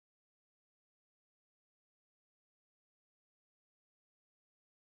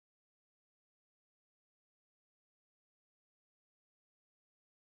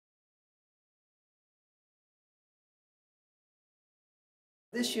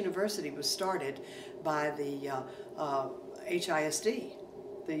This university was started by the HISD,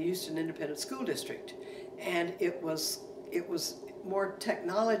 the Houston Independent School District, and it was more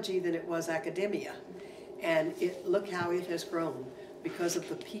technology than it was academia, and look how it has grown because of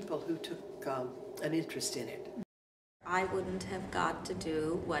the people who took an interest in it. I wouldn't have got to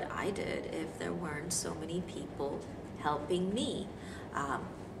do what I did if there weren't so many people helping me.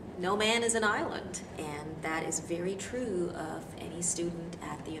 No man is an island, and that is very true of any student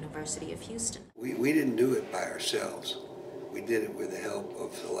at the University of Houston. We didn't do it by ourselves. We did it with the help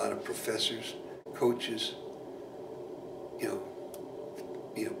of a lot of professors, coaches,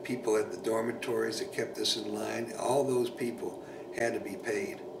 people at the dormitories that kept us in line. All those people had to be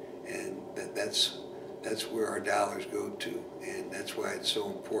paid, and that's where our dollars go to, and that's why it's so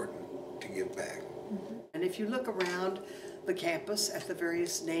important to give back. And if you look around the campus at the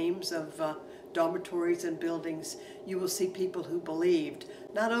various names of dormitories and buildings, you will see people who believed,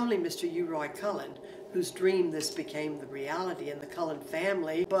 not only Mr. Roy Cullen, whose dream this became the reality in the Cullen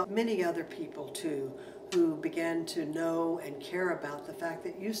family, but many other people too, who began to know and care about the fact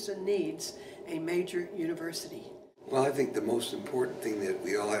that Houston needs a major university. Well, I think the most important thing that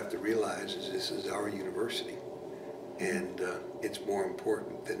we all have to realize is this is our university, and it's more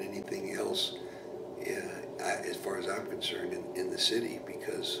important than anything else, as far as I'm concerned, in the city,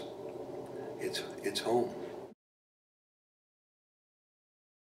 because it's home.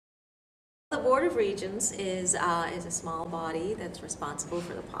 The Board of Regents is a small body that's responsible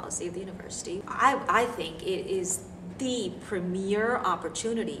for the policy of the university. I think it is the premier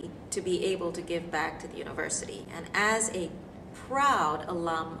opportunity to be able to give back to the university. And as a proud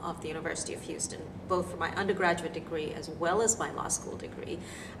alum of the University of Houston, both for my undergraduate degree as well as my law school degree,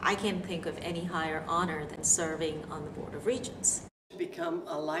 I can't think of any higher honor than serving on the Board of Regents. To become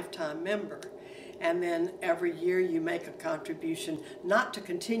a lifetime member, and then every year you make a contribution, not to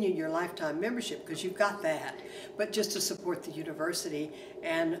continue your lifetime membership, because you've got that, but just to support the university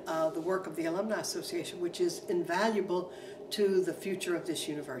and the work of the Alumni Association, which is invaluable to the future of this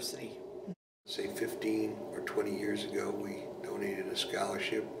university. Say 15 or 20 years ago, we donated a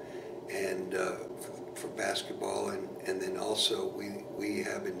scholarship and for basketball, and then also we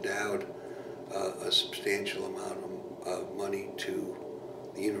have endowed a substantial amount of money to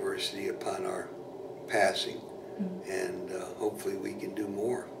the university upon our passing, and hopefully we can do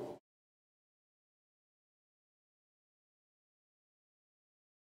more.